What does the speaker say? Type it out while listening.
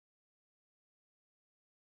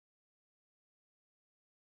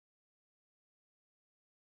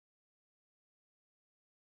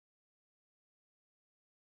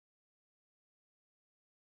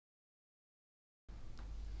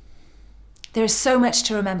There is so much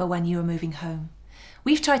to remember when you are moving home.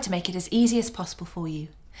 We've tried to make it as easy as possible for you.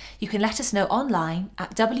 You can let us know online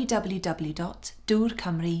at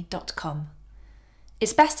www.doorcymru.com.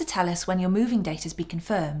 It's best to tell us when your moving date has been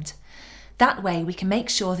confirmed. That way we can make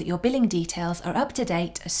sure that your billing details are up to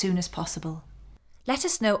date as soon as possible. Let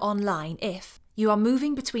us know online if you are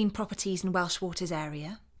moving between properties in Welsh Water's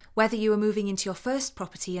area, whether you are moving into your first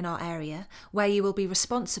property in our area where you will be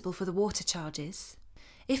responsible for the water charges,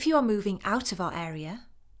 if you are moving out of our area,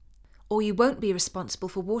 or you won't be responsible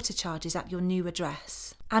for water charges at your new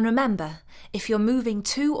address. And remember, if you're moving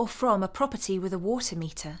to or from a property with a water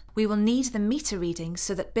meter, we will need the meter readings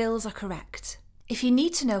so that bills are correct. If you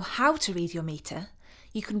need to know how to read your meter,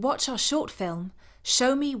 you can watch our short film,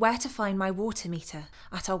 Show Me Where to Find My Water Meter,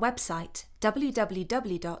 at our website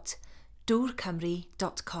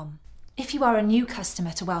www.doorcymru.com. If you are a new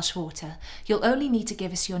customer to Welsh Water, you'll only need to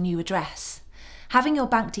give us your new address. Having your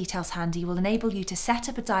bank details handy will enable you to set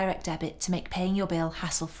up a direct debit to make paying your bill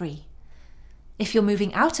hassle-free. If you're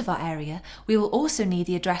moving out of our area, we will also need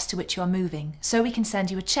the address to which you are moving, so we can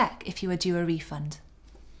send you a cheque if you are due a refund.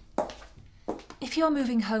 If you are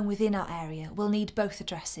moving home within our area, we'll need both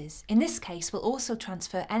addresses. In this case, we'll also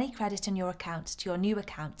transfer any credit in your account to your new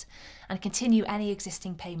account and continue any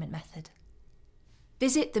existing payment method.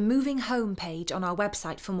 Visit the Moving Home page on our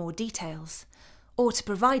website for more details, or to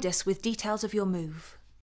provide us with details of your move.